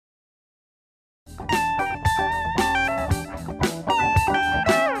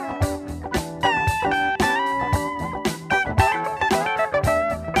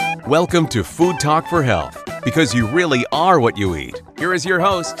Welcome to Food Talk for Health, because you really are what you eat. Here is your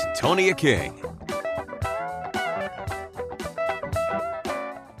host, Tonia King.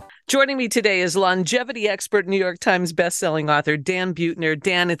 Joining me today is longevity expert, New York Times bestselling author Dan Buettner.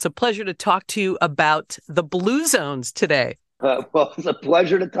 Dan, it's a pleasure to talk to you about the blue zones today. Well, it's a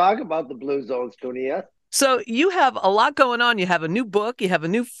pleasure to talk about the blue zones, Tonia. So you have a lot going on. You have a new book, you have a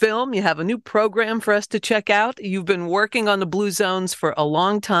new film, you have a new program for us to check out. You've been working on the blue zones for a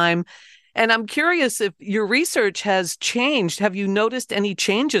long time. And I'm curious if your research has changed. Have you noticed any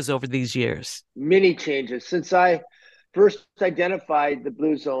changes over these years? Many changes. Since I first identified the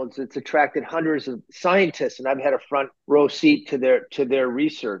blue zones, it's attracted hundreds of scientists, and I've had a front row seat to their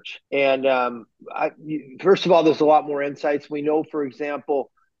research. And first of all, there's a lot more insights. We know, for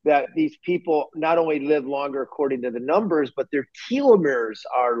example, that these people not only live longer according to the numbers, but their telomeres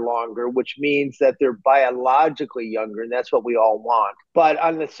are longer, which means that they're biologically younger, and that's what we all want. But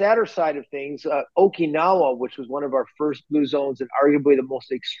on the sadder side of things, Okinawa, which was one of our first blue zones and arguably the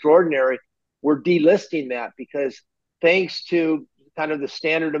most extraordinary, we're delisting that because thanks to kind of the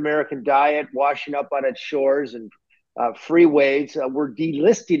standard American diet, washing up on its shores and freeways, we're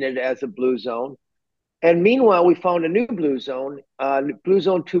delisting it as a blue zone. And meanwhile, we found a new blue zone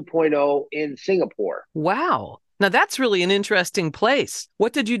 2.0 in Singapore. Wow. Now, that's really an interesting place.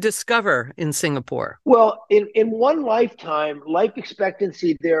 What did you discover in Singapore? Well, in one lifetime, life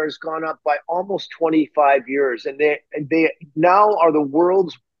expectancy there has gone up by almost 25 years. And they now are the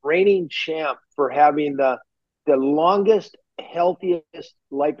world's reigning champ for having the longest, healthiest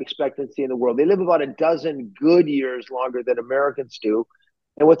life expectancy in the world. They live about a dozen good years longer than Americans do.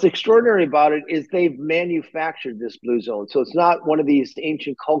 And what's extraordinary about it is they've manufactured this blue zone. So it's not one of these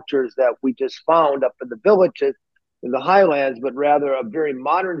ancient cultures that we just found up in the villages, in the highlands, but rather a very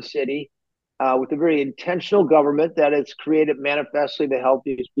modern city with a very intentional government that has created manifestly the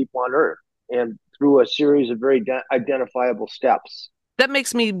healthiest people on earth, and through a series of very identifiable steps. That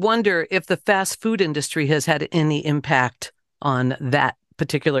makes me wonder if the fast food industry has had any impact on that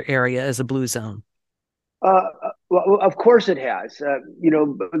particular area as a blue zone. Well, of course it has.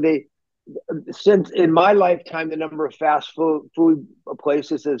 Since in my lifetime, the number of fast food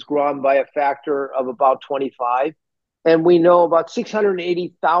places has grown by a factor of about 25. And we know about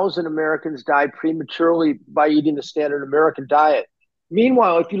 680,000 Americans died prematurely by eating the standard American diet.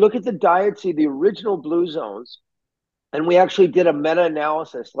 Meanwhile, if you look at the diets of the original blue zones, and we actually did a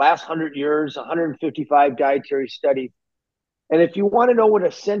meta-analysis, last 100 years, 155 dietary studies. And if you want to know what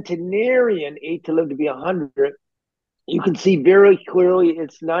a centenarian ate to live to be 100, you can see very clearly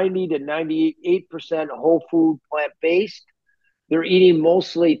it's 90 to 98% whole food, plant-based. They're eating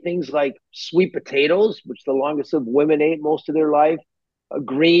mostly things like sweet potatoes, which the longest of women ate most of their life,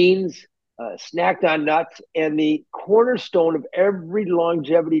 greens, snacked on nuts. And the cornerstone of every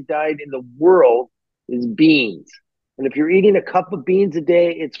longevity diet in the world is beans. And if you're eating a cup of beans a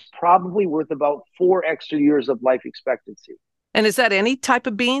day, it's probably worth about 4 extra years of life expectancy. And is that any type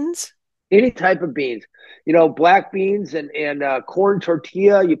of beans? Any type of beans, black beans and corn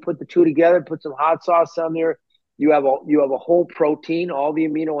tortilla. You put the two together, put some hot sauce on there. You have a whole protein, all the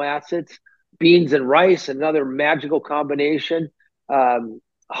amino acids. Beans and rice, another magical combination.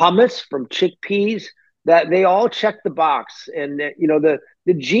 Hummus from chickpeas. That they all check the box. And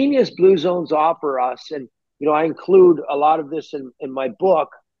the genius blue zones offer us, and I include a lot of this in my book,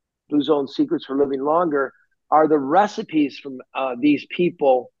 Blue Zone Secrets for Living Longer, are the recipes from these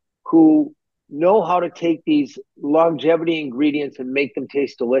people who know how to take these longevity ingredients and make them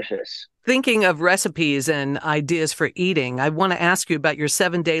taste delicious. Thinking of recipes and ideas for eating, I want to ask you about your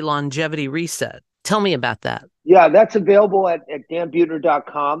 7-day longevity reset. Tell me about that. Yeah, that's available at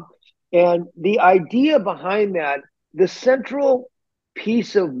danbuettner.com. And the idea behind that, the central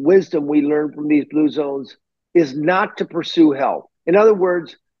piece of wisdom we learned from these blue zones is not to pursue health. In other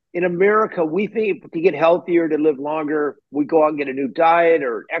words, in America, we think to get healthier, to live longer, we go out and get a new diet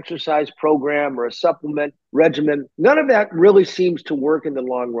or exercise program or a supplement regimen. None of that really seems to work in the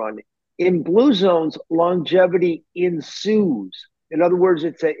long run. In blue zones, longevity ensues. In other words,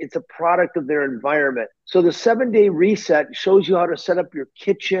 it's a product of their environment. So the 7-day reset shows you how to set up your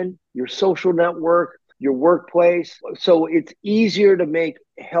kitchen, your social network, your workplace. So it's easier to make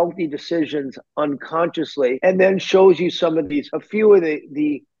healthy decisions unconsciously, and then shows you a few of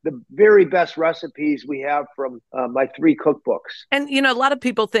the very best recipes we have from my 3 cookbooks. And, a lot of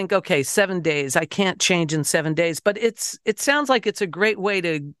people think, okay, 7 days, I can't change in 7 days, but it sounds like it's a great way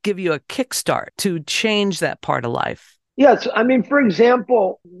to give you a kickstart to change that part of life. Yes. I mean, for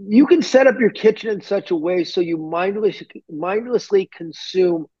example, you can set up your kitchen in such a way so you mindlessly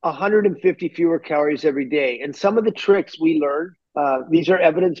consume 150 fewer calories every day. And some of the tricks we learned these are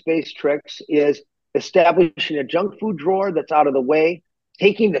evidence-based tricks, is establishing a junk food drawer that's out of the way,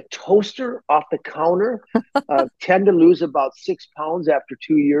 taking the toaster off the counter, tend to lose about 6 pounds after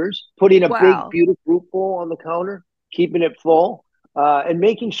 2 years, putting a big, Wow. beautiful fruit bowl on the counter, keeping it full, and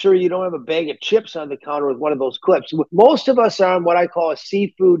making sure you don't have a bag of chips on the counter with one of those clips. Most of us are on what I call a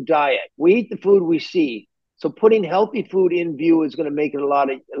seafood diet. We eat the food we see. So putting healthy food in view is going to make it a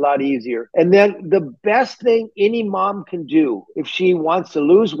lot easier. And then the best thing any mom can do if she wants to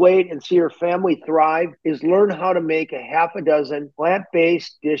lose weight and see her family thrive is learn how to make a half a dozen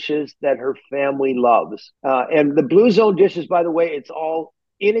plant-based dishes that her family loves. And the Blue Zone dishes, by the way, it's all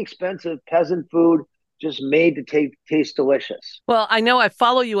inexpensive peasant food, just made to taste delicious. Well, I know I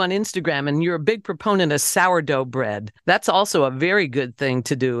follow you on Instagram and you're a big proponent of sourdough bread. That's also a very good thing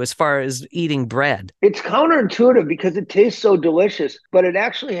to do as far as eating bread. It's counterintuitive because it tastes so delicious, but it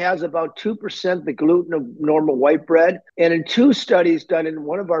actually has about 2% the gluten of normal white bread. And in 2 studies done in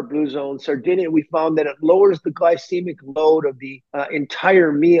one of our Blue Zones, Sardinia, we found that it lowers the glycemic load of the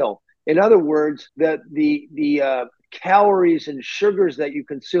entire meal. In other words, the calories and sugars that you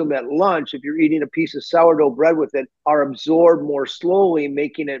consume at lunch, if you're eating a piece of sourdough bread with it, are absorbed more slowly,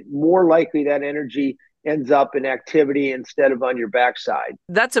 making it more likely that energy ends up in activity instead of on your backside.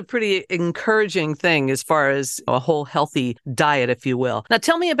 That's a pretty encouraging thing as far as a whole healthy diet, if you will. Now,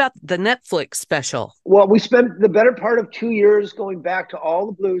 tell me about the Netflix special. Well, we spent the better part of 2 years going back to all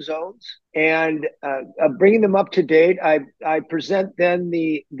the Blue Zones and bringing them up to date. I present then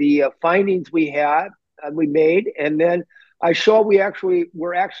the findings we made, and then I show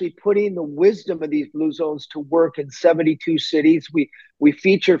we're actually putting the wisdom of these Blue Zones to work in 72 cities. We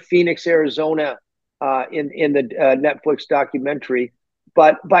feature Phoenix, Arizona, in the Netflix documentary.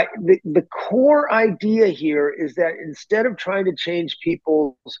 But the core idea here is that instead of trying to change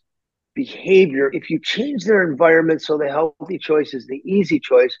people's behavior, if you change their environment so the healthy choice is the easy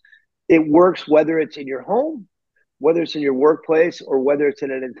choice, it works whether it's in your home, whether it's in your workplace, or whether it's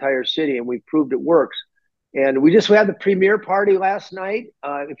in an entire city. And we've proved it works. And we had the premiere party last night.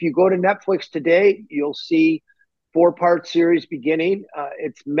 If you go to Netflix today, you'll see 4-part series beginning.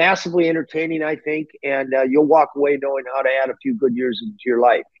 It's massively entertaining, I think, and you'll walk away knowing how to add a few good years into your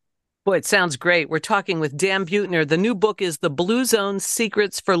life. Boy, it sounds great. We're talking with Dan Buettner. The new book is The Blue Zone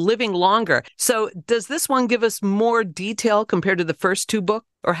Secrets for Living Longer. So does this one give us more detail compared to the first 2 books,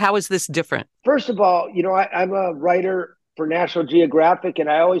 or how is this different? First of all, I'm a writer for National Geographic, and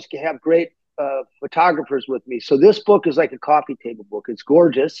I always have great photographers with me. So this book is like a coffee table book. It's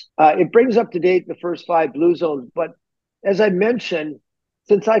gorgeous. It brings up to date the first 5 Blue Zones. But as I mentioned,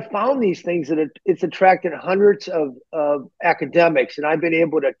 since I found these things, that it's attracted hundreds of academics, and I've been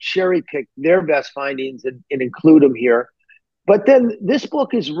able to cherry pick their best findings and include them here. But then this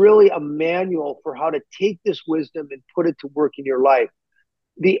book is really a manual for how to take this wisdom and put it to work in your life.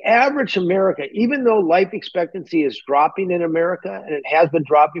 The average American, even though life expectancy is dropping in America, and it has been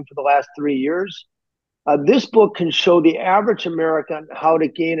dropping for the last 3 years, this book can show the average American how to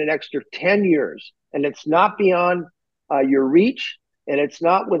gain an extra 10 years. And it's not beyond your reach, and it's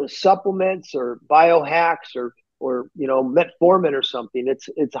not with supplements or biohacks or metformin or something.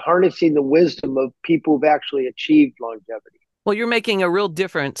 It's harnessing the wisdom of people who've actually achieved longevity. Well, you're making a real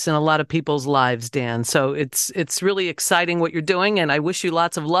difference in a lot of people's lives, Dan. So it's really exciting what you're doing, and I wish you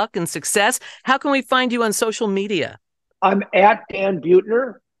lots of luck and success. How can we find you on social media? I'm at Dan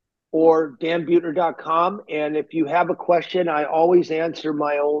Buettner or danbuettner.com. And if you have a question, I always answer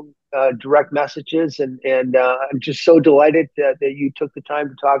my own direct messages. And I'm just so delighted that you took the time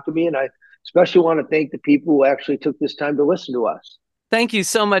to talk to me. And I especially want to thank the people who actually took this time to listen to us. Thank you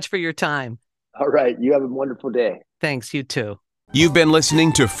so much for your time. All right. You have a wonderful day. Thanks. You too. You've been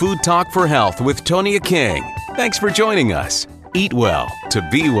listening to Food Talk for Health with Tonia King. Thanks for joining us. Eat well to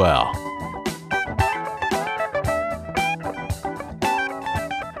be well.